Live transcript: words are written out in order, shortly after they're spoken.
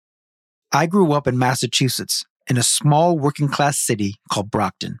I grew up in Massachusetts, in a small working-class city called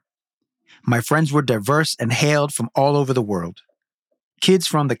Brockton. My friends were diverse and hailed from all over the world. Kids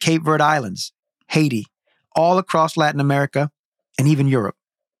from the Cape Verde Islands, Haiti, all across Latin America, and even Europe.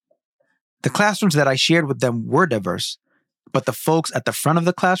 The classrooms that I shared with them were diverse, but the folks at the front of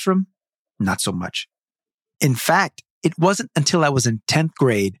the classroom, not so much. In fact, it wasn't until I was in 10th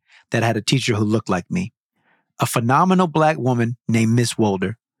grade that I had a teacher who looked like me, a phenomenal Black woman named Miss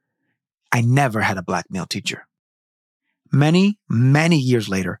Wolder. I never had a Black male teacher. Many, many years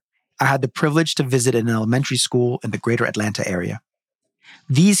later, I had the privilege to visit an elementary school in the greater Atlanta area.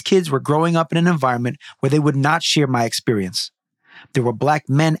 These kids were growing up in an environment where they would not share my experience. There were Black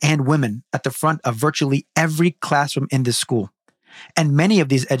men and women at the front of virtually every classroom in this school, and many of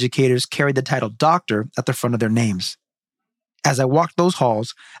these educators carried the title doctor at the front of their names. As I walked those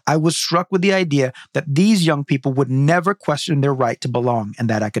halls, I was struck with the idea that these young people would never question their right to belong in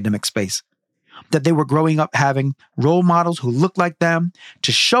that academic space, that they were growing up having role models who looked like them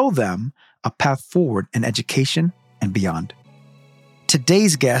to show them a path forward in education and beyond.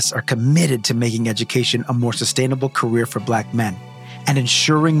 Today's guests are committed to making education a more sustainable career for Black men and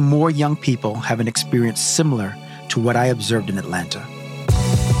ensuring more young people have an experience similar to what I observed in Atlanta.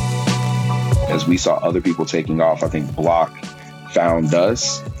 As we saw other people taking off, I think BLOC found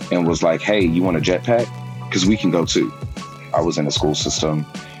us and was like, hey, you want a jetpack? Because we can go too. I was in a school system,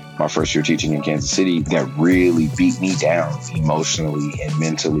 my first year teaching in Kansas City, that really beat me down emotionally and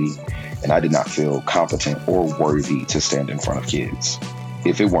mentally. And I did not feel competent or worthy to stand in front of kids.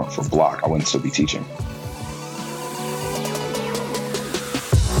 If it weren't for BLOC, I wouldn't still be teaching.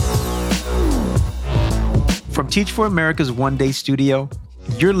 From Teach for America's one-day studio,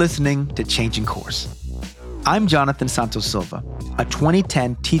 you're listening to Changing Course. I'm Jonathan Santos Silva, a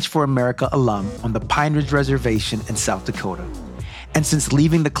 2010 Teach for America alum on the Pine Ridge Reservation in South Dakota. And since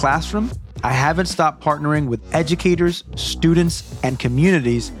leaving the classroom, I haven't stopped partnering with educators, students, and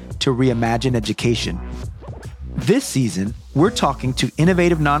communities to reimagine education. This season, we're talking to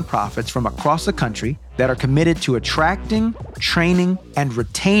innovative nonprofits from across the country that are committed to attracting, training, and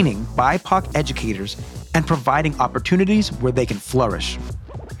retaining BIPOC educators and providing opportunities where they can flourish.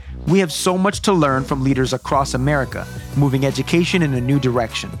 We have so much to learn from leaders across America, moving education in a new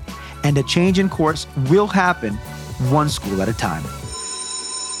direction. And a change in course will happen one school at a time.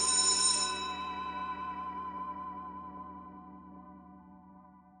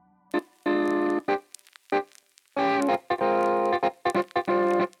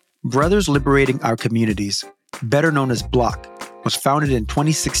 Brothers Liberating Our Communities, better known as BLOC, was founded in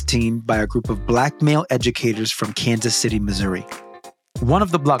 2016 by a group of Black male educators from Kansas City, Missouri. One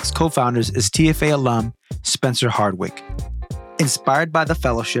of the BLOC's co-founders is TFA alum Spencer Hardwick. Inspired by the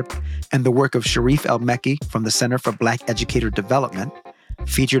fellowship and the work of Sharif El-Mekki from the Center for Black Educator Development,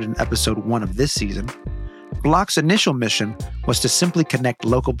 featured in episode 1 of this season, BLOC's initial mission was to simply connect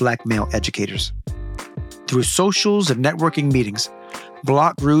local Black male educators. Through socials and networking meetings,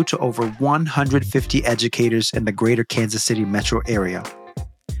 BLOC grew to over 150 educators in the greater Kansas City metro area.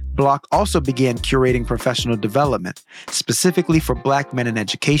 BLOC also began curating professional development, specifically for Black men in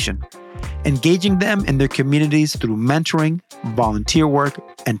education, engaging them in their communities through mentoring, volunteer work,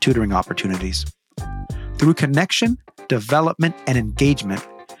 and tutoring opportunities. Through connection, development, and engagement,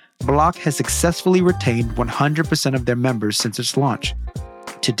 BLOC has successfully retained 100% of their members since its launch.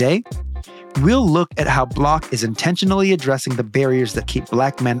 Today, we'll look at how BLOC is intentionally addressing the barriers that keep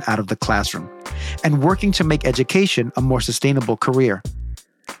Black men out of the classroom and working to make education a more sustainable career.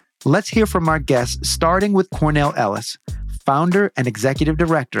 Let's hear from our guests, starting with Cornell Ellis, founder and executive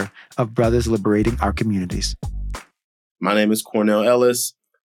director of Brothers Liberating Our Communities. My name is Cornell Ellis.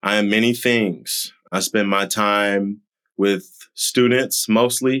 I am many things. I spend my time with students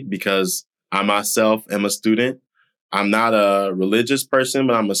mostly because I myself am a student. I'm not a religious person,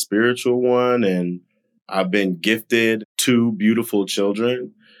 but I'm a spiritual one, and I've been gifted 2 beautiful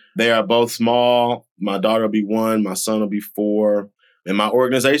children. They are both small. My daughter will be 1, my son will be 4, and my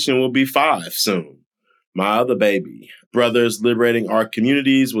organization will be 5 soon. My other baby, Brothers Liberating Our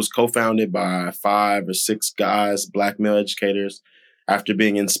Communities, was co-founded by 5 or 6 guys, Black male educators, after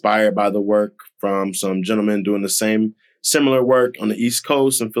being inspired by the work from some gentlemen doing the similar work on the East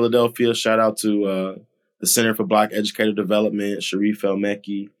Coast in Philadelphia. Shout out to the Center for Black Educator Development, Sharif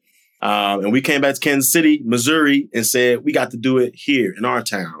El-Mekki. And we came back to Kansas City, Missouri, and said, we got to do it here in our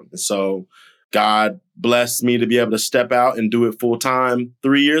town. And so God blessed me to be able to step out and do it full time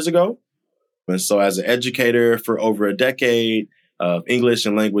 3 years ago. And so as an educator for over a decade of English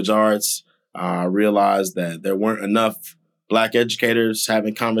and language arts, I realized that there weren't enough Black educators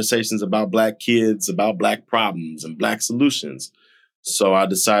having conversations about Black kids, about Black problems and Black solutions. So I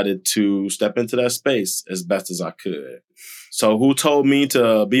decided to step into that space as best as I could. So who told me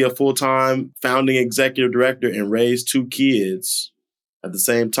to be a full-time founding executive director and raise 2 kids at the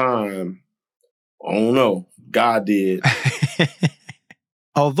same time? I don't know. God did.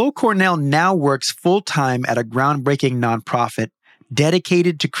 Although Cornell now works full-time at a groundbreaking nonprofit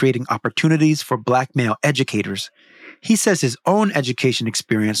dedicated to creating opportunities for Black male educators, he says his own education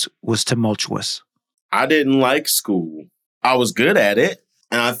experience was tumultuous. I didn't like school. I was good at it.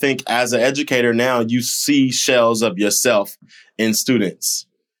 And I think as an educator now, you see shells of yourself in students.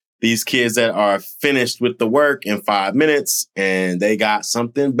 These kids that are finished with the work in 5 minutes and they got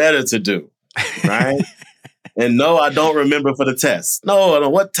something better to do, right? And no, I don't remember for the test. No, I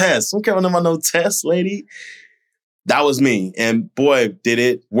don't. What test? I don't care about no test, lady. That was me. And boy, did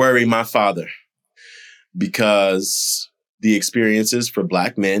it worry my father, because the experiences for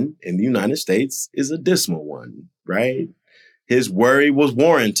Black men in the United States is a dismal one, right? His worry was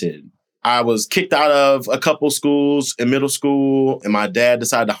warranted. I was kicked out of a couple schools in middle school, and my dad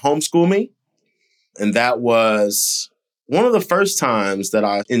decided to homeschool me. And that was one of the first times that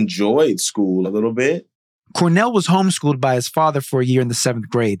I enjoyed school a little bit. Cornell was homeschooled by his father for a year in the 7th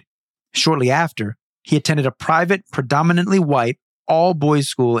grade. Shortly after, he attended a private, predominantly white, all-boys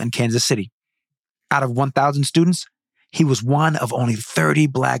school in Kansas City. Out of 1,000 students, he was one of only 30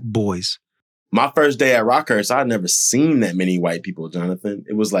 Black boys. My first day at Rockhurst, I'd never seen that many white people, Jonathan.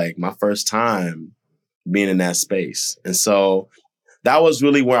 It was like my first time being in that space. And so that was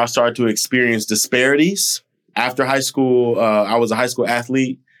really where I started to experience disparities. After high school, I was a high school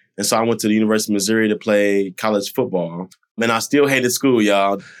athlete. And so I went to the University of Missouri to play college football. And I still hated school,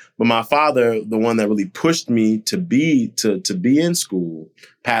 y'all. But my father, the one that really pushed me to be in school,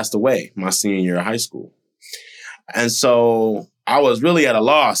 passed away my senior year of high school. And so I was really at a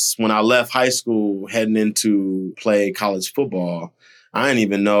loss when I left high school heading into play college football. I didn't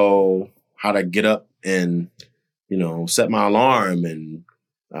even know how to get up and, set my alarm. And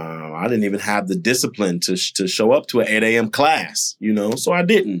I didn't even have the discipline to show up to an 8 a.m. class, so I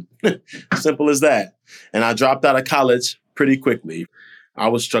didn't. Simple as that. And I dropped out of college pretty quickly. I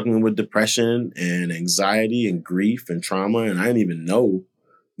was struggling with depression and anxiety and grief and trauma, and I didn't even know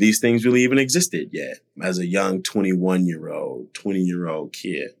these things really even existed yet as a young 21-year-old, 20-year-old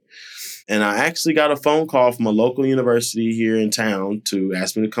kid. And I actually got a phone call from a local university here in town to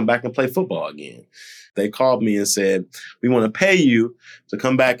ask me to come back and play football again. They called me and said, "We want to pay you to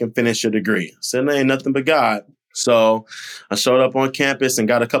come back and finish your degree." I said, "There ain't nothing but God." So I showed up on campus and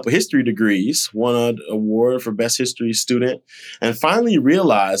got a couple history degrees, won an award for best history student, and finally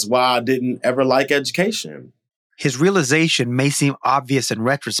realized why I didn't ever like education. His realization may seem obvious in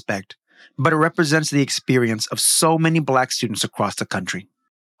retrospect, but it represents the experience of so many Black students across the country.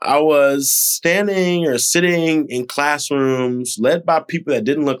 I was standing or sitting in classrooms led by people that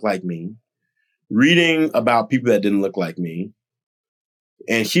didn't look like me, reading about people that didn't look like me,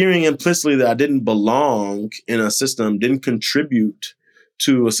 and hearing implicitly that I didn't belong in a system, didn't contribute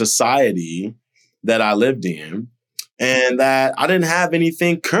to a society that I lived in, and that I didn't have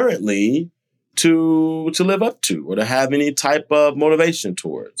anything currently to live up to or to have any type of motivation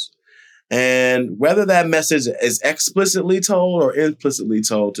towards. And whether that message is explicitly told or implicitly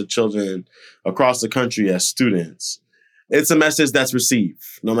told to children across the country as students, it's a message that's received,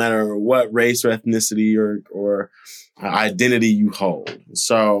 no matter what race or ethnicity or identity you hold.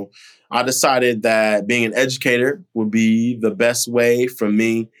 So I decided that being an educator would be the best way for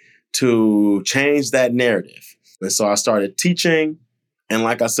me to change that narrative. And so I started teaching. And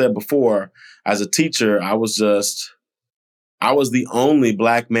like I said before, as a teacher, I was the only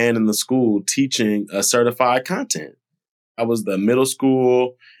Black man in the school teaching a certified content. I was the middle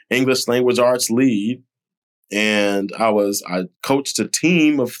school English language arts lead. And I coached a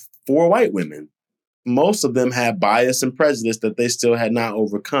team of 4 white women. Most of them had bias and prejudice that they still had not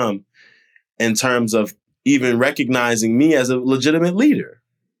overcome in terms of even recognizing me as a legitimate leader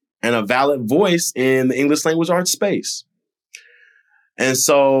and a valid voice in the English language arts space. And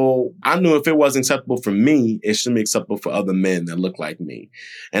so I knew if it wasn't acceptable for me, it shouldn't be acceptable for other men that look like me.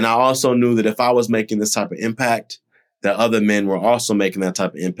 And I also knew that if I was making this type of impact, that other men were also making that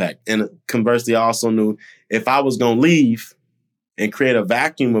type of impact. And conversely, I also knew if I was going to leave and create a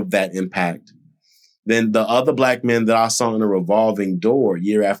vacuum of that impact, then the other Black men that I saw in a revolving door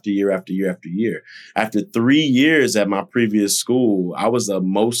year after year after year after year. After 3 years at my previous school, I was the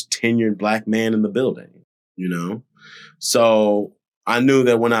most tenured Black man in the building, So I knew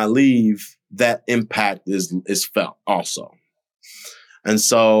that when I leave, that impact is felt also. And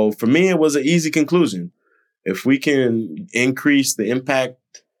so for me, it was an easy conclusion. If we can increase the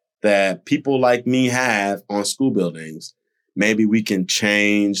impact that people like me have on school buildings, maybe we can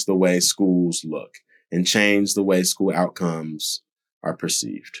change the way schools look and change the way school outcomes are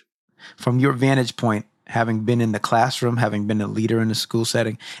perceived. From your vantage point, having been in the classroom, having been a leader in the school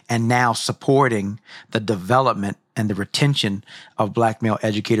setting, and now supporting the development and the retention of Black male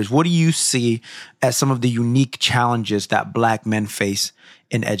educators, what do you see as some of the unique challenges that Black men face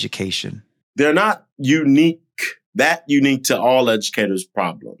in education? They're not unique to all educators'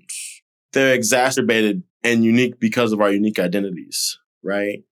 problems. They're exacerbated and unique because of our unique identities,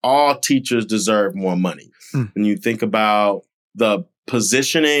 right? All teachers deserve more money. When you think about the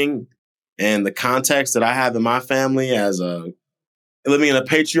positioning and the context that I have in my family as living in a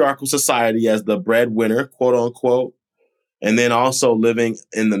patriarchal society as the breadwinner, quote unquote, and then also living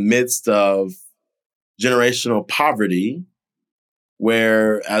in the midst of generational poverty,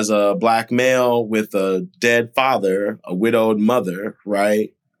 where as a Black male with a dead father, a widowed mother,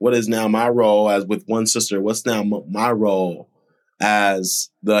 right? What is now my role as with one sister? What's now my role as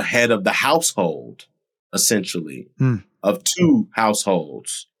the head of the household, essentially, of two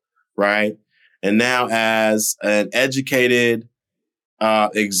households, right? And now as an educated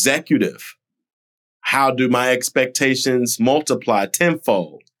executive, how do my expectations multiply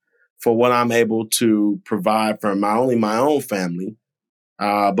tenfold for what I'm able to provide for not only my own family,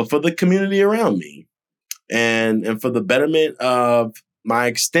 but for the community around me and for the betterment of my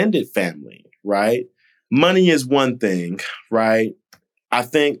extended family, right? Money is one thing, right? I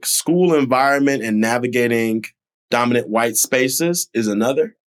think school environment and navigating dominant white spaces is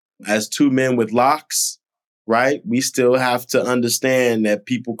another. As two men with locks, right? We still have to understand that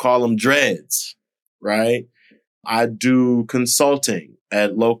people call them dreads, right? I do consulting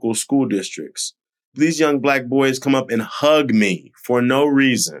at local school districts. These young Black boys come up and hug me for no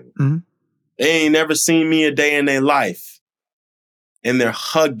reason. Mm-hmm. They ain't never seen me a day in their life. And they're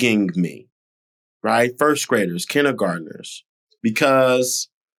hugging me, right? First graders, kindergartners, because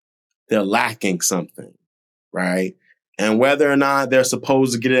they're lacking something, right? And whether or not they're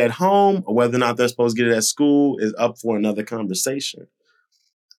supposed to get it at home or whether or not they're supposed to get it at school is up for another conversation.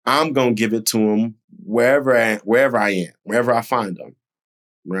 I'm going to give it to them wherever I am, wherever I find them,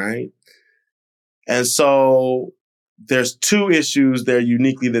 right? And so there's two issues there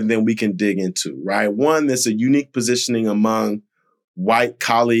uniquely that then we can dig into, right? One, there's a unique positioning among white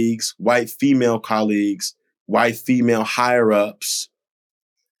colleagues, white female colleagues, white female higher-ups.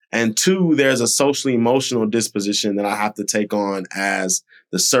 And two, there's a socially emotional disposition that I have to take on as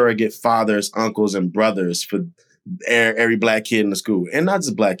the surrogate fathers, uncles, and brothers for every Black kid in the school. And not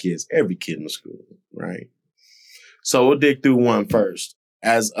just Black kids, every kid in the school, right? So we'll dig through one first.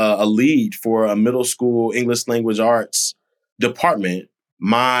 As a lead for a middle school English language arts department,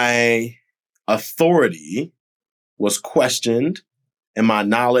 my authority was questioned and my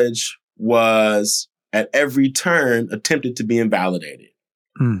knowledge was at every turn attempted to be invalidated.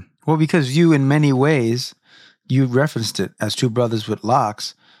 Well, because you, in many ways, you referenced it as two brothers with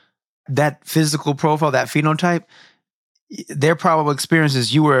locks, that physical profile, that phenotype, their probable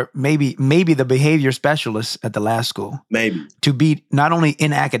experiences, you were maybe the behavior specialist at the last school. Maybe. To be not only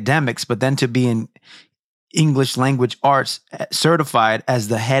in academics, but then to be in English language arts certified as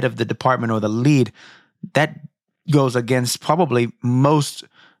the head of the department or the lead, that goes against probably most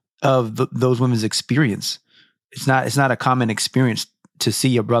of those women's experience. It's not a common experience to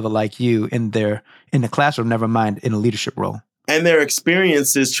see a brother like you in the classroom, never mind in a leadership role. And their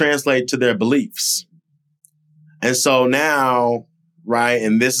experiences translate to their beliefs. And so now, right,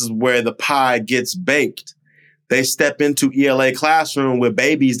 and this is where the pie gets baked. They step into ELA classroom with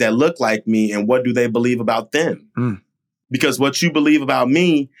babies that look like me, and what do they believe about them? Because what you believe about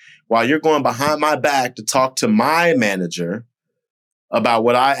me, while you're going behind my back to talk to my manager about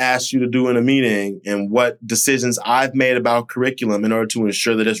what I asked you to do in a meeting and what decisions I've made about curriculum in order to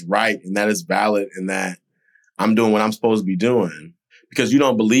ensure that it's right and that it's valid and that I'm doing what I'm supposed to be doing. Because you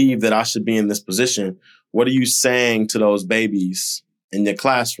don't believe that I should be in this position. What are you saying to those babies in your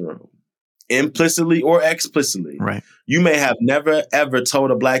classroom? Implicitly or explicitly. Right. You may have never, ever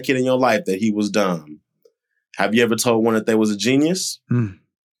told a Black kid in your life that he was dumb. Have you ever told one that they was a genius?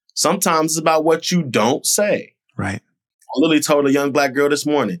 Sometimes it's about what you don't say. Right. I literally told a young Black girl this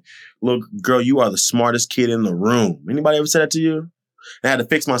morning, "Look, girl, you are the smartest kid in the room." Anybody ever said that to you? And I had to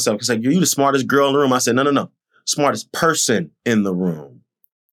fix myself because like, "You the smartest girl in the room." I said, no. Smartest person in the room.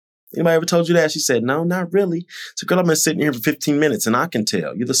 Anybody ever told you that? She said, "No, not really." So, girl, I've been sitting here for 15 minutes and I can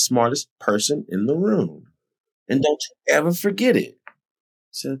tell you're the smartest person in the room. And don't you ever forget it. I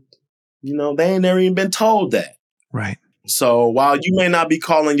said, they ain't never even been told that. Right. So while you may not be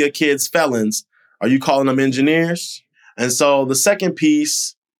calling your kids felons, are you calling them engineers? And so the second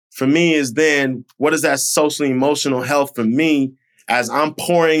piece for me is then, what is that social emotional health for me as I'm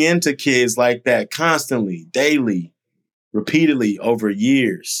pouring into kids like that constantly, daily, repeatedly over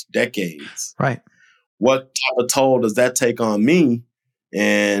years, decades? Right. What type of toll does that take on me?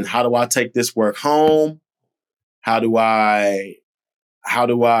 And how do I take this work home? How do I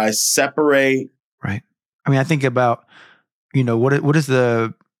separate? Right. I mean, I think about, what is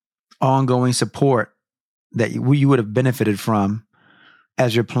the ongoing support that you would have benefited from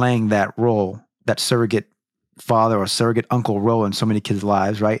as you're playing that role, that surrogate father or surrogate uncle role in so many kids'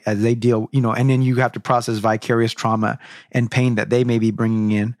 lives, right? As they deal, and then you have to process vicarious trauma and pain that they may be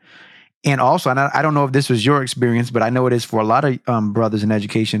bringing in. And also, and I don't know if this was your experience, but I know it is for a lot of brothers in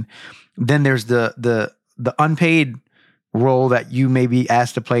education. Then there's the unpaid role that you may be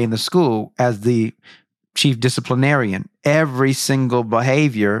asked to play in the school as the chief disciplinarian. Every single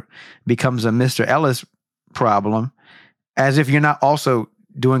behavior becomes a Mr. Ellis problem, as if you're not also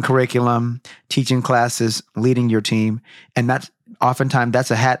doing curriculum, teaching classes, leading your team. And that's oftentimes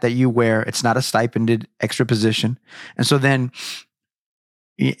that's a hat that you wear. It's not a stipended extra position. And so then,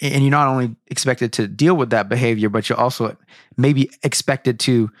 and you're not only expected to deal with that behavior, but you're also maybe expected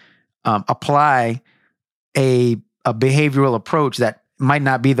to apply a behavioral approach that might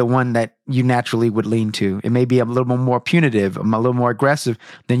not be the one that you naturally would lean to. It may be a little more punitive, a little more aggressive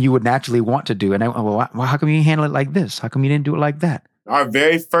than you would naturally want to do. And how come you didn't handle it like this? How come you didn't do it like that? Our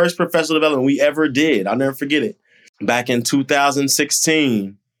very first professional development we ever did, I'll never forget it, back in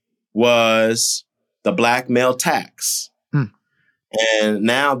 2016 was the black male tax. And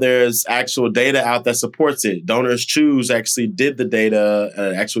now there's actual data out that supports it. Donors Choose actually did the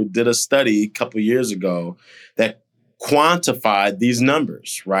data, actually did a study a couple of years ago that quantified these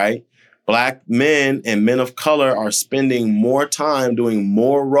numbers, right? Black men and men of color are spending more time doing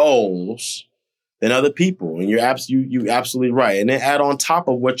more roles than other people. And you're absolutely right. And then add on top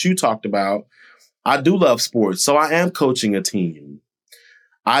of what you talked about, I do love sports. So I am coaching a team.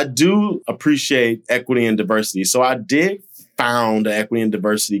 I do appreciate equity and diversity. So I did found an equity and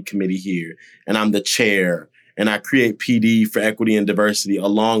diversity committee here, and I'm the chair, and I create PD for equity and diversity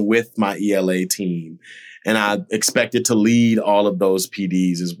along with my ELA team. And I expected to lead all of those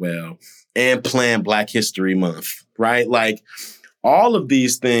PDs as well and plan Black History Month, right? Like all of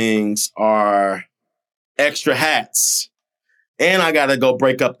these things are extra hats, and I got to go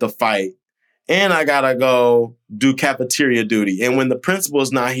break up the fight, and I got to go do cafeteria duty. And when the principal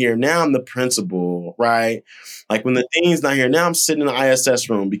is not here, now I'm the principal, right? Like when the dean's not here, now I'm sitting in the ISS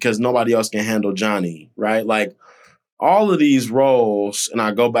room because nobody else can handle Johnny, right? Like all of these roles, and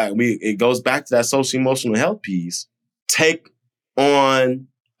I go back, it goes back to that social emotional health piece, take on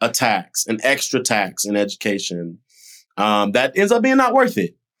a tax, an extra tax in education that ends up being not worth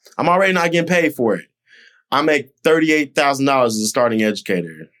it. I'm already not getting paid for it. I make $38,000 as a starting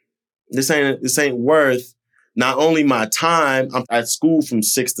educator. This ain't worth not only my time. I'm at school from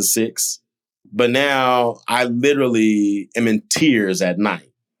 6 to 6, but now I literally am in tears at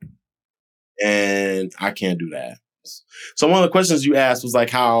night, and I can't do that. So one of the questions you asked was like,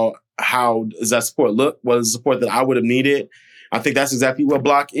 how does that support look? What is the support that I would have needed? I think that's exactly what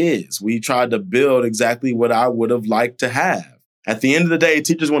BLOC is. We tried to build exactly what I would have liked to have. At the end of the day,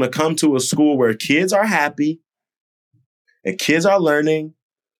 teachers want to come to a school where kids are happy and kids are learning,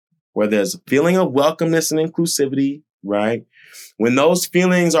 where there's a feeling of welcomeness and inclusivity, right? When those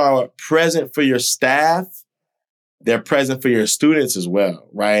feelings are present for your staff, they're present for your students as well,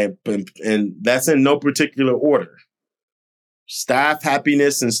 right? And that's in no particular order. Staff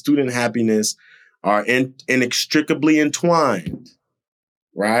happiness and student happiness are inextricably entwined,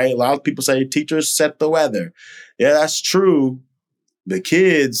 right? A lot of people say teachers set the weather. Yeah, that's true. The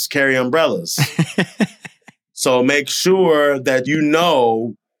kids carry umbrellas. So make sure that you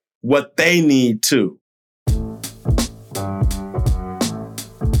know what they need too.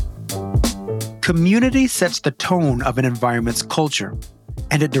 Community sets the tone of an environment's culture,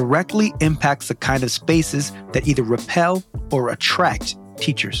 and it directly impacts the kind of spaces that either repel or attract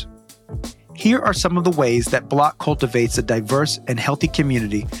teachers. Here are some of the ways that BLOC cultivates a diverse and healthy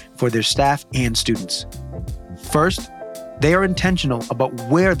community for their staff and students. First, they are intentional about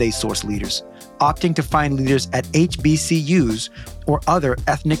where they source leaders, opting to find leaders at HBCUs or other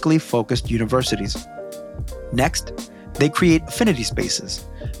ethnically focused universities. Next, they create affinity spaces,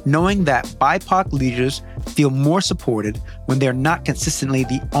 knowing that BIPOC leaders feel more supported when they're not consistently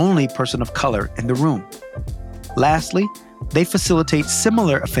the only person of color in the room. Lastly, they facilitate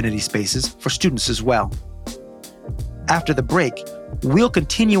similar affinity spaces for students as well. After the break, we'll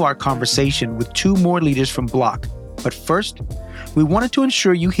continue our conversation with 2 more leaders from BLOC. But first, we wanted to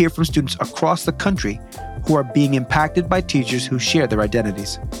ensure you hear from students across the country who are being impacted by teachers who share their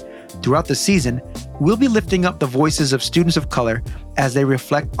identities. Throughout the season, we'll be lifting up the voices of students of color as they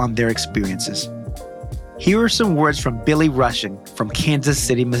reflect on their experiences. Here are some words from Billy Rushing from Kansas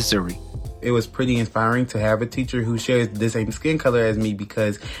City, Missouri. It was pretty inspiring to have a teacher who shares the same skin color as me,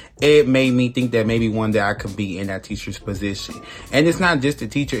 because it made me think that maybe one day I could be in that teacher's position. And it's not just a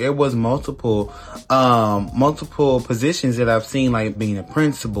teacher. It was multiple positions that I've seen, like being a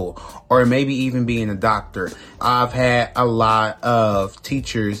principal or maybe even being a doctor. I've had a lot of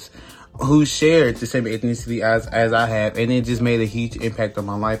teachers who shared the same ethnicity as I have, and it just made a huge impact on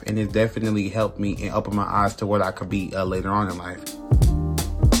my life, and it definitely helped me and opened my eyes to what I could be later on in life.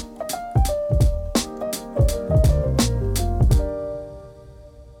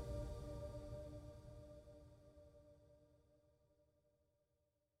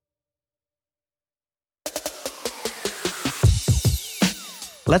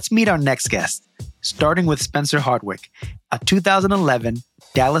 Let's meet our next guest, starting with Spencer Hardwick, a 2011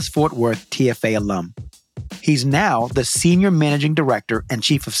 Dallas-Fort Worth TFA alum. He's now the Senior Managing Director and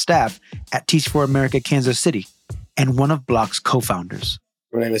Chief of Staff at Teach for America Kansas City, and one of BLOC's co-founders.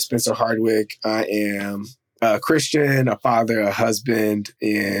 My name is Spencer Hardwick. I am a Christian, a father, a husband,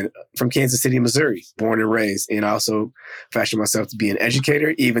 and from Kansas City, Missouri, born and raised. And I also fashioned myself to be an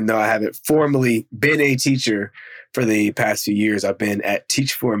educator, even though I haven't formally been a teacher for the past few years. I've been at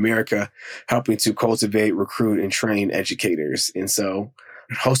Teach for America, helping to cultivate, recruit, and train educators. And so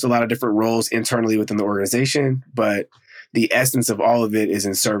I host a lot of different roles internally within the organization, but the essence of all of it is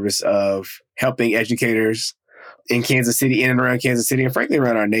in service of helping educators in Kansas City, in and around Kansas City, and frankly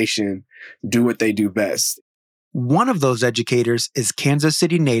around our nation, do what they do best. One of those educators is Kansas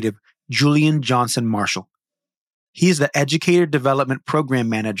City native Julian Johnson Marshall. He is the Educator Development Program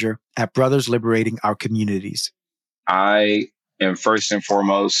Manager at Brothers Liberating Our Communities. I am first and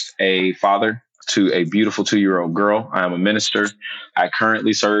foremost a father to a beautiful 2-year-old girl. I am a minister. I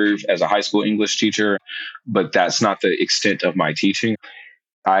currently serve as a high school English teacher, but that's not the extent of my teaching.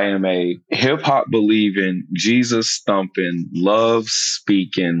 I am a hip hop believing, Jesus thumping, love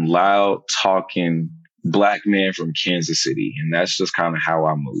speaking, loud talking Black man from Kansas City. And that's just kind of how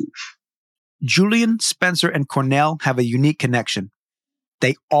I move. Julian, Spencer, and Cornell have a unique connection.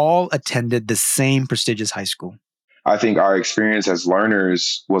 They all attended the same prestigious high school. I think our experience as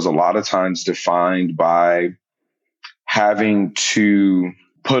learners was a lot of times defined by having to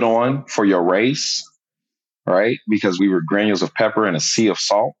put on for your race, right? Because we were granules of pepper in a sea of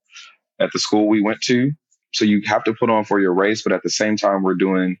salt at the school we went to. So you have to put on for your race, but at the same time, we're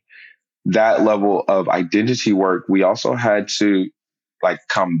doing that level of identity work. We also had to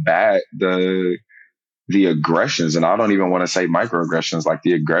combat the aggressions, and I don't even want to say microaggressions, like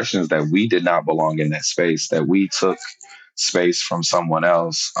the aggressions that we did not belong in that space, that we took space from someone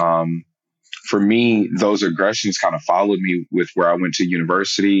else. For me, those aggressions kind of followed me with where I went to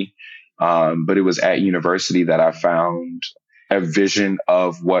university. But it was at university that I found a vision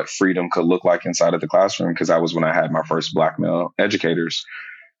of what freedom could look like inside of the classroom, because that was when I had my first Black male educators.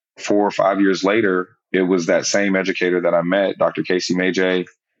 4 or 5 years later, it was that same educator that I met, Dr. Casey Majay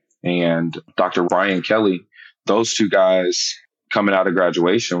and Dr. Ryan Kelly. Those two guys coming out of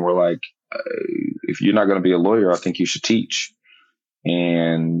graduation were like, if you're not going to be a lawyer, I think you should teach.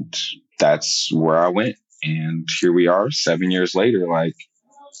 And that's where I went. And here we are 7 years later,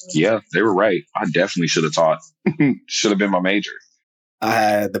 yeah, they were right. I definitely should have taught. Should have been my major. I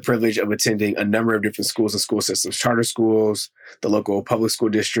had the privilege of attending a number of different schools and school systems, charter schools, the local public school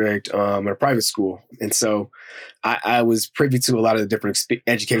district, and a private school. And so I was privy to a lot of the different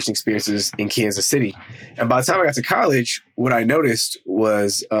education experiences in Kansas City. And by the time I got to college, what I noticed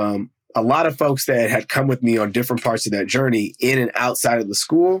was a lot of folks that had come with me on different parts of that journey in and outside of the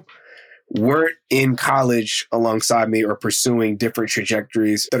school weren't in college alongside me or pursuing different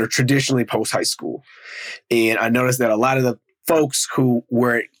trajectories that are traditionally post-high school. And I noticed that a lot of the folks who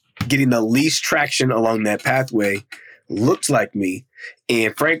were getting the least traction along that pathway looked like me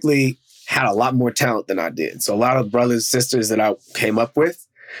and frankly had a lot more talent than I did. So a lot of brothers, sisters that I came up with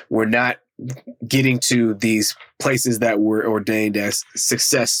were not getting to these places that were ordained as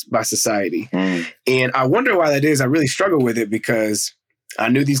success by society. And I wonder why that is. I really struggle with it because I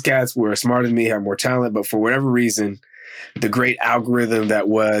knew these cats were smarter than me, had more talent, but for whatever reason, the great algorithm that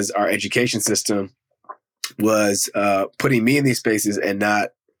was our education system was putting me in these spaces and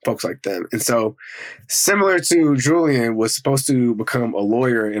not folks like them. And so similar to Julian, was supposed to become a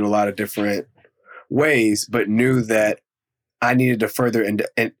lawyer in a lot of different ways, but knew that I needed to further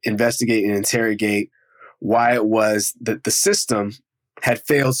investigate and interrogate why it was that the system had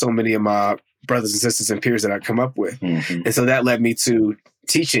failed so many of my brothers and sisters and peers that I'd come up with. Mm-hmm. And so that led me to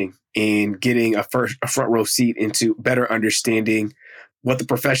teaching and getting a front row seat into better understanding what the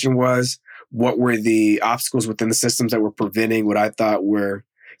profession was, what were the obstacles within the systems that were preventing what I thought were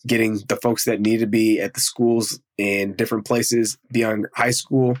getting the folks that need to be at the schools in different places beyond high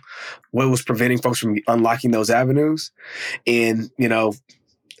school, what was preventing folks from unlocking those avenues. And,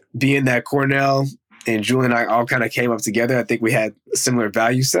 being that Cornell and Julie and I all kind of came up together, I think we had a similar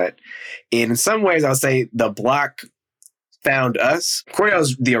value set. And in some ways, I'll say the BLOC found us. Cornell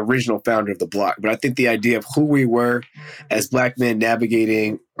is the original founder of the BLOC, but I think the idea of who we were as Black men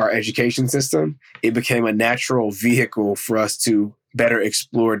navigating our education system, it became a natural vehicle for us to better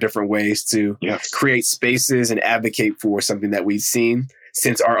explore different ways to create spaces and advocate for something that we've seen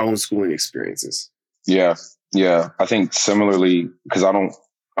since our own schooling experiences. Yeah. I think similarly, because I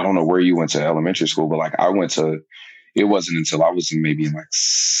don't know where you went to elementary school, but like it wasn't until I was maybe in like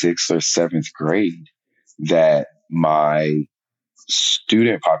 6th or 7th grade that my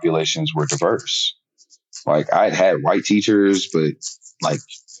student populations were diverse. Like I'd had white teachers, but like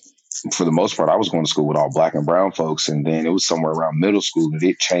for the most part, I was going to school with all Black and brown folks. And then it was somewhere around middle school that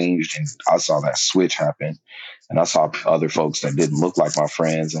it changed. And I saw that switch happen. And I saw other folks that didn't look like my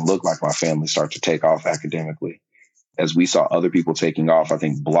friends and look like my family start to take off academically. As we saw other people taking off, I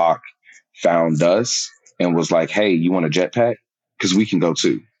think BLOC found us and was like, hey, you want a jetpack? Because we can go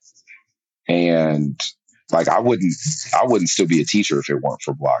too. And like, I wouldn't still be a teacher if it weren't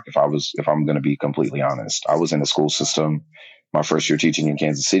for BLOC. If I'm going to be completely honest, I was in a school system my first year teaching in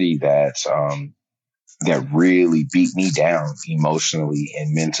Kansas City that really beat me down emotionally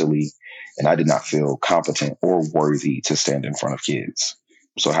and mentally. And I did not feel competent or worthy to stand in front of kids.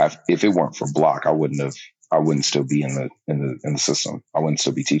 So if it weren't for BLOC, I wouldn't still be in the system. I wouldn't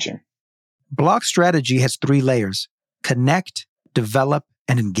still be teaching. BLOC strategy has 3 layers: connect, develop,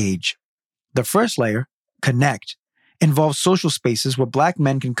 and engage. The first layer, connect, involves social spaces where Black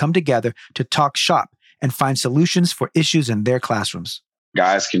men can come together to talk shop and find solutions for issues in their classrooms.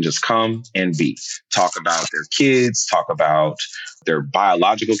 Guys can just come and talk about their kids, talk about their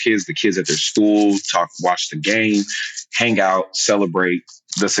biological kids, the kids at their school, watch the game, hang out, celebrate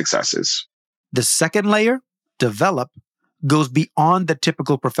the successes. The second layer, develop, goes beyond the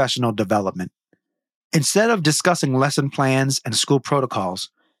typical professional development. Instead of discussing lesson plans and school protocols,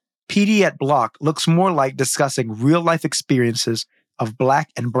 PD at BLOC looks more like discussing real-life experiences of Black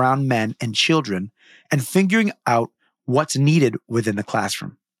and brown men and children and figuring out what's needed within the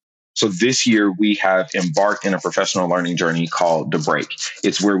classroom. So this year, we have embarked in a professional learning journey called The Break.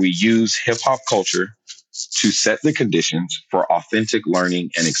 It's where we use hip-hop culture to set the conditions for authentic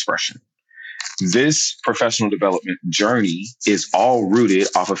learning and expression. This professional development journey is all rooted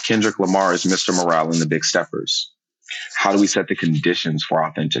off of Kendrick Lamar's Mr. Morale and the Big Steppers. How do we set the conditions for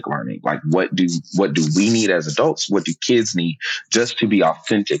authentic learning? Like, what do we need as adults? What do kids need just to be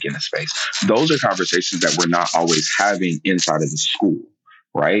authentic in a space? Those are conversations that we're not always having inside of the school,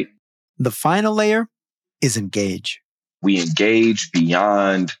 right? The final layer is engage. We engage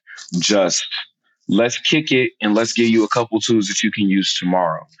beyond just let's kick it and let's give you a couple tools that you can use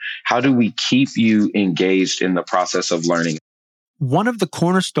tomorrow. How do we keep you engaged in the process of learning? One of the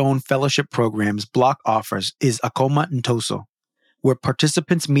cornerstone fellowship programs BLOC offers is Akoma Ntoso, where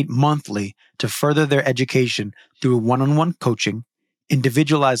participants meet monthly to further their education through one-on-one coaching,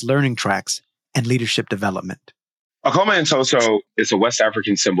 individualized learning tracks, and leadership development. Akoma Ntoso is a West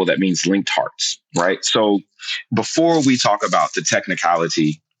African symbol that means linked hearts, right? So before we talk about the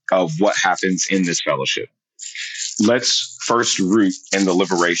technicality of what happens in this fellowship, let's first root in the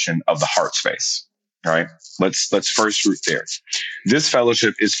liberation of the heart space. All right, let's first root there. This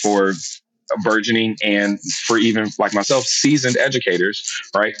fellowship is for burgeoning and for even like myself, seasoned educators,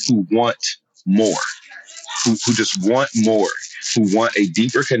 right, who want more, who just want more, who want a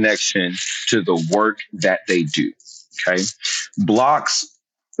deeper connection to the work that they do. Okay, BLOC's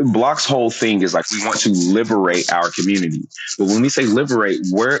whole thing is like we want to liberate our community. But when we say liberate,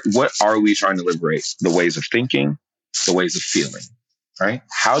 what are we trying to liberate? The ways of thinking, the ways of feeling. Right?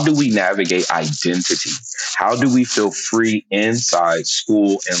 How do we navigate identity? How do we feel free inside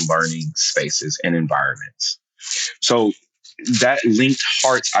school and learning spaces and environments? So that linked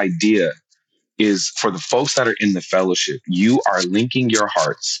hearts idea is for the folks that are in the fellowship. You are linking your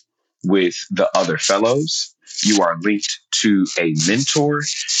hearts with the other fellows. You are linked to a mentor.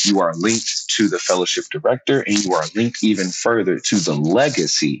 You are linked to the fellowship director, and you are linked even further to the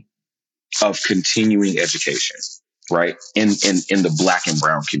legacy of continuing education. Right, in the Black and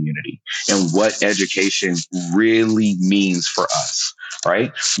brown community, and what education really means for us.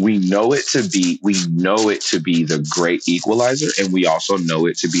 Right, we know it to be the great equalizer, and we also know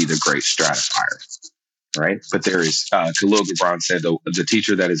it to be the great stratifier. right? But there is, Khalil Gibran said, the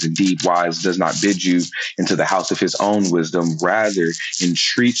teacher that is indeed wise does not bid you into the house of his own wisdom, rather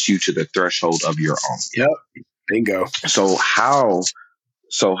entreats you to the threshold of your own. Yep. Bingo. So how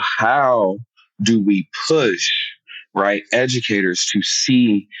do we push, right, educators to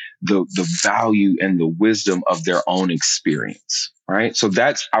see the value and the wisdom of their own experience, right? So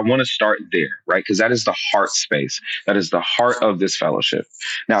I want to start there, right? Because that is the heart space. That is the heart of this fellowship.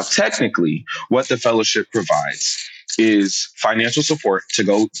 Now, technically, what the fellowship provides is financial support to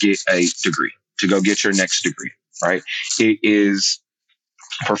go get a degree, to go get your next degree, right? It is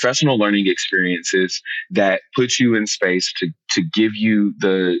professional learning experiences that put you in space to give you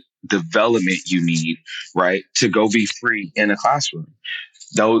the development you need, right, to go be free in a classroom.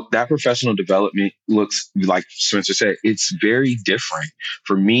 Though that professional development looks, like Spencer said, it's very different.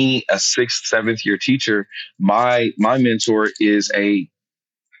 For me, a 6th, 7th year teacher, my mentor is a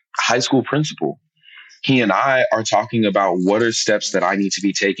high school principal. He and I are talking about what are steps that I need to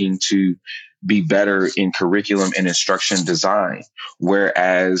be taking to be better in curriculum and instruction design.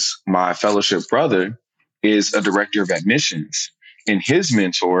 Whereas my fellowship brother is a director of admissions and his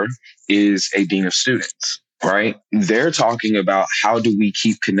mentor is a dean of students, right? They're talking about how do we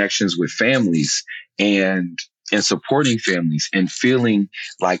keep connections with families and supporting families and feeling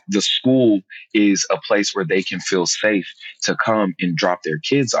like the school is a place where they can feel safe to come and drop their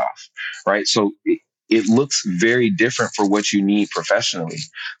kids off, right? So it looks very different for what you need professionally.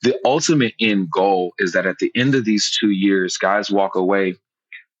 The ultimate end goal is that at the end of these 2 years, guys walk away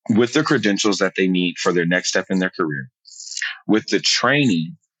with the credentials that they need for their next step in their career, with the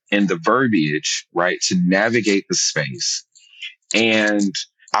training and the verbiage, right, to navigate the space. And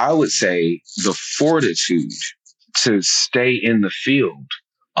I would say the fortitude to stay in the field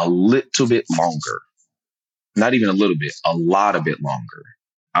a little bit longer, not even a little bit, a lot of bit longer.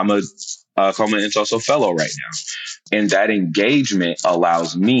 I'm a Coleman Intoso fellow right now. And that engagement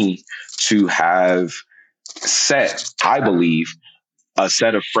allows me to have I believe, a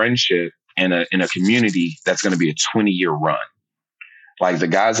set of friendship in a community that's going to be a 20-year run. Like the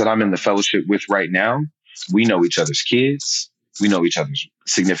guys that I'm in the fellowship with right now, we know each other's kids. We know each other's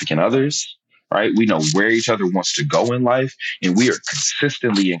significant others, right? We know where each other wants to go in life, and we are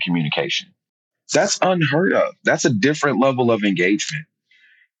consistently in communication. That's unheard of. That's a different level of engagement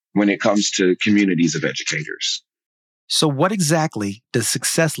when it comes to communities of educators. So what exactly does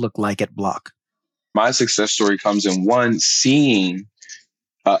success look like at BLOC? My success story comes in, one, seeing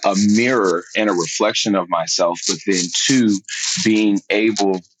a mirror and a reflection of myself, but then 2, being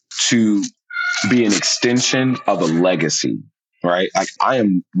able to be an extension of a legacy, right? Like I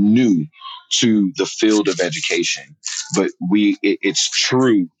am new to the field of education, but it's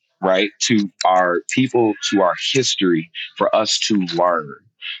true, right? To our people, to our history, for us to learn.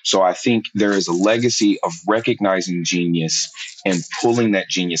 So I think there is a legacy of recognizing genius and pulling that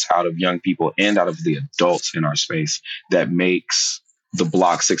genius out of young people and out of the adults in our space that makes the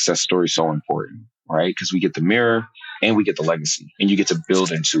BLOC success story so important, right? Because we get the mirror and we get the legacy, and you get to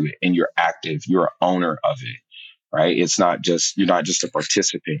build into it, and you're active, you're an owner of it, right? You're not just a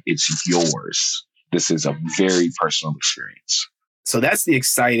participant, it's yours. This is a very personal experience. So that's the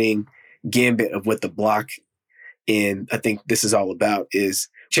exciting gambit of what the BLOC, and I think this is all about, is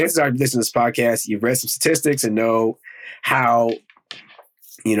chances are, if you listen to this podcast, you've read some statistics and know how,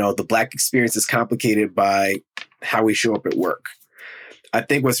 the Black experience is complicated by how we show up at work. I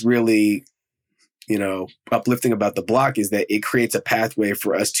think what's really, uplifting about the BLOC is that it creates a pathway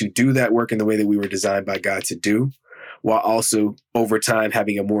for us to do that work in the way that we were designed by God to do, while also over time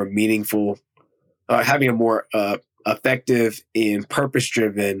having a more meaningful, effective and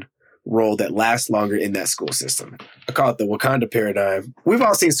purpose-driven role that lasts longer in that school system. I call it the Wakanda paradigm. We've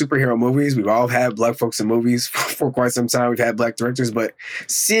all seen superhero movies. We've all had Black folks in movies for quite some time. We've had Black directors, but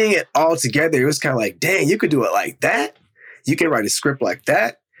seeing it all together, it was kind of like, dang, you could do it like that. You can write a script like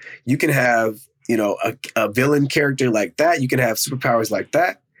that. You can have, a villain character like that. You can have superpowers like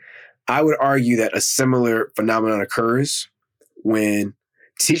that. I would argue that a similar phenomenon occurs when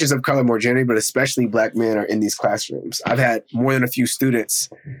teachers of color more generally, but especially Black men, are in these classrooms. I've had more than a few students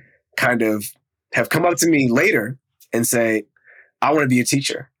kind of have come up to me later and say, I want to be a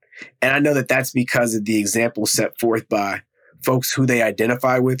teacher. And I know that that's because of the example set forth by folks who they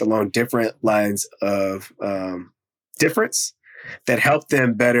identify with along different lines of difference that help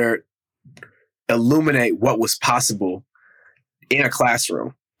them better illuminate what was possible in a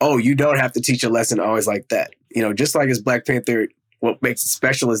classroom. Oh, you don't have to teach a lesson always like that. Just like as Black Panther, what makes it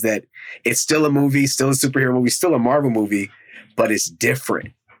special is that it's still a movie, still a superhero movie, still a Marvel movie, but it's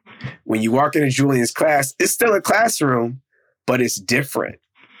different. When you walk into Julian's class, it's still a classroom, but it's different.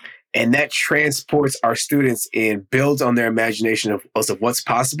 And that transports our students and builds on their imagination of what's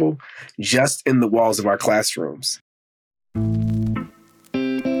possible just in the walls of our classrooms.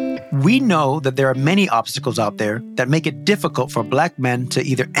 We know that there are many obstacles out there that make it difficult for Black men to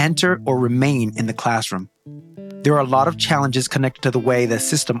either enter or remain in the classroom. There are a lot of challenges connected to the way the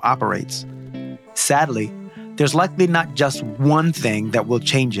system operates. Sadly, there's likely not just one thing that will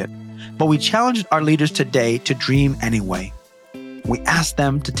change it, but we challenged our leaders today to dream anyway. We asked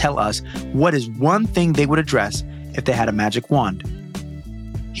them to tell us what is one thing they would address if they had a magic wand.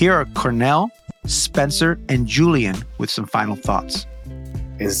 Here are Cornell, Spencer, and Julian with some final thoughts.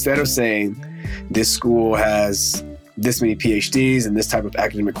 Instead of saying this school has this many PhDs and this type of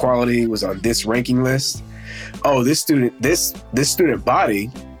academic quality was on this ranking list, this student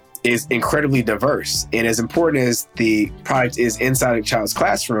body is incredibly diverse. And as important as the product is inside a child's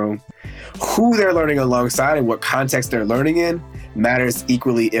classroom, who they're learning alongside and what context they're learning in matters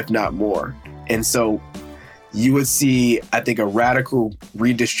equally, if not more. And so you would see, I think, a radical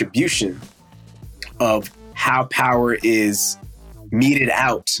redistribution of how power is meted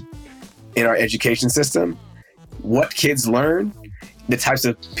out in our education system, what kids learn, the types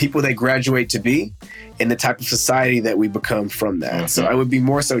of people they graduate to be, and the type of society that we become from that. Mm-hmm. So I would be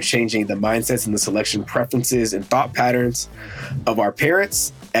more so changing the mindsets and the selection preferences and thought patterns of our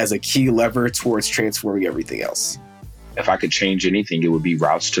parents as a key lever towards transforming everything else. If I could change anything, it would be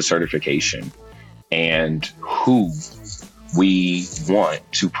routes to certification and who we want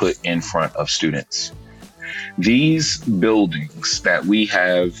to put in front of students. These buildings that we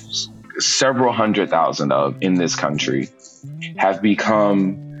have several 100,000 of in this country have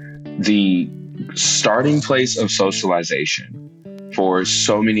become the starting place of socialization for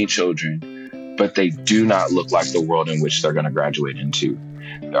so many children, but they do not look like the world in which they're going to graduate into.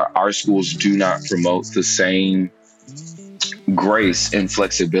 Our schools do not promote the same grace and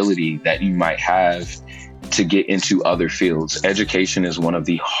flexibility that you might have to get into other fields. Education is one of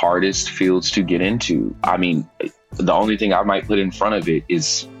the hardest fields to get into. I mean, the only thing I might put in front of it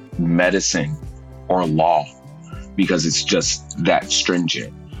is medicine or law, because it's just that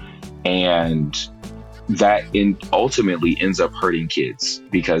stringent. And that ultimately ends up hurting kids,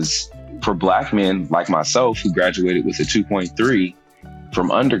 because for Black men like myself, who graduated with a 2.3 from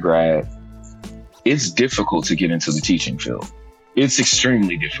undergrad, it's difficult to get into the teaching field. It's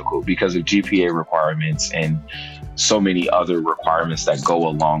extremely difficult because of GPA requirements and so many other requirements that go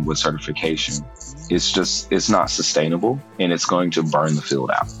along with certification. It's not sustainable, and it's going to burn the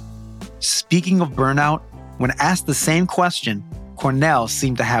field out. Speaking of burnout, when asked the same question, Cornell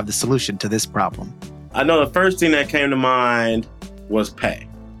seemed to have the solution to this problem. I know the first thing that came to mind was pay,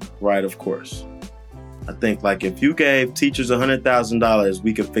 right? Of course. I think if you gave teachers $100,000,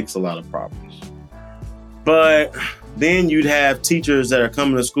 we could fix a lot of problems. But then you'd have teachers that are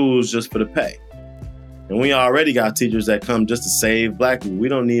coming to schools just for the pay. And we already got teachers that come just to save Black people. We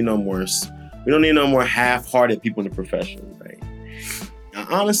don't need no more half-hearted people in the profession, right? I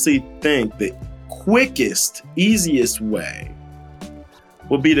honestly think the quickest, easiest way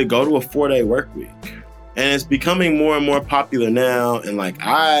would be to go to a 4-day work week. And it's becoming more and more popular now. And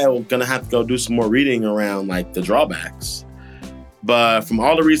I'm going to have to go do some more reading around the drawbacks. But from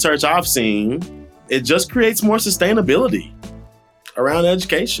all the research I've seen, it just creates more sustainability around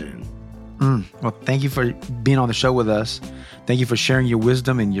education. Well, thank you for being on the show with us. Thank you for sharing your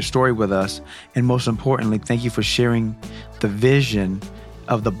wisdom and your story with us. And most importantly, thank you for sharing the vision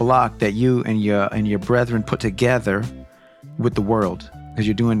of the BLOC that you and your brethren put together with the world. Because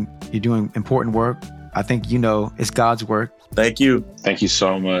you're doing important work. I think it's God's work. Thank you. Thank you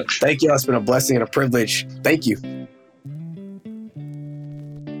so much. Thank you. It's been a blessing and a privilege. Thank you.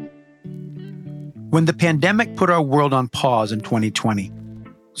 When the pandemic put our world on pause in 2020,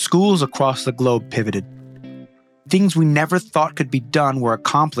 schools across the globe pivoted. Things we never thought could be done were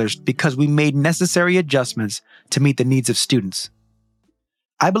accomplished because we made necessary adjustments to meet the needs of students.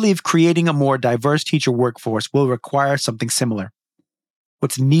 I believe creating a more diverse teacher workforce will require something similar.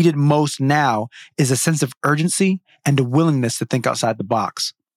 What's needed most now is a sense of urgency and a willingness to think outside the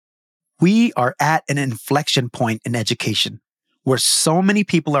box. We are at an inflection point in education, where so many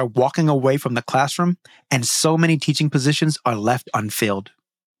people are walking away from the classroom and so many teaching positions are left unfilled.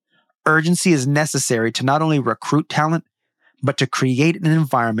 Urgency is necessary to not only recruit talent, but to create an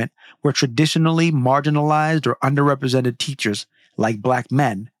environment where traditionally marginalized or underrepresented teachers, like Black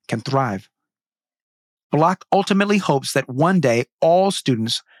men, can thrive. BLOC ultimately hopes that one day all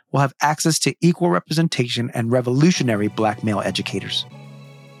students will have access to equal representation and revolutionary Black male educators.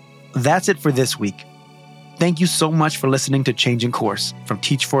 That's it for this week. Thank you so much for listening to Changing Course from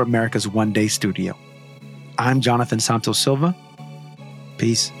Teach for America's One Day Studio. I'm Jonathan Santos Silva.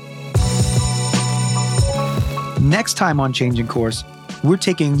 Peace. Next time on Changing Course, we're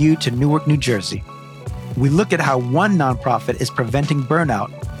taking you to Newark, New Jersey. We look at how one nonprofit is preventing burnout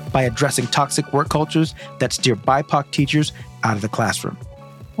by addressing toxic work cultures that steer BIPOC teachers out of the classroom.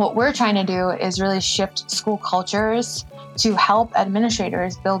 What we're trying to do is really shift school cultures to help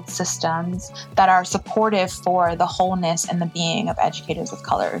administrators build systems that are supportive for the wholeness and the being of educators of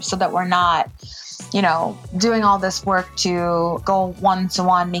color, so that we're not, doing all this work to go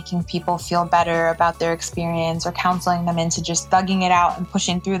one-to-one, making people feel better about their experience or counseling them into just thugging it out and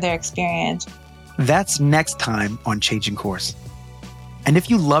pushing through their experience. That's next time on Changing Course. And if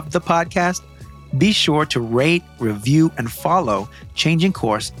you loved the podcast, be sure to rate, review, and follow Changing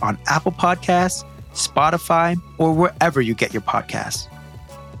Course on Apple Podcasts, Spotify, or wherever you get your podcasts.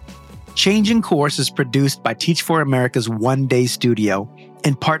 Changing Course is produced by Teach for America's One Day Studio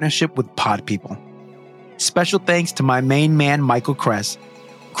in partnership with Pod People. Special thanks to my main man, Michael Kress,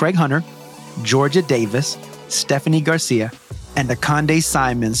 Craig Hunter, Georgia Davis, Stephanie Garcia, and Akande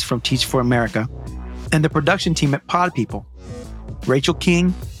Simons from Teach for America, and the production team at Pod People: Rachel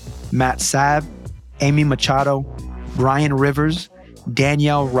King, Matt Saab, Amy Machado, Brian Rivers,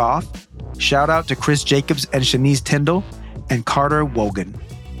 Danielle Roth. Shout out to Chris Jacobs and Shanice Tyndall, and Carter Wogan.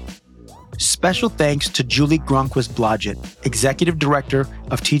 Special thanks to Julie Gronquist-Blodgett, Executive Director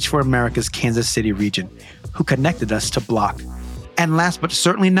of Teach for America's Kansas City region, who connected us to BLOC. And last but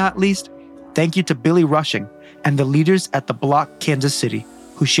certainly not least, thank you to Billy Rushing and the leaders at the BLOC Kansas City,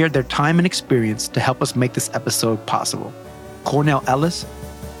 who shared their time and experience to help us make this episode possible. Cornell Ellis,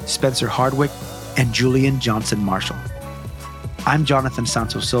 Spencer Hardwick, and Julian Johnson Marshall. I'm Jonathan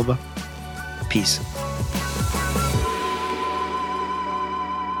Santos Silva. Peace.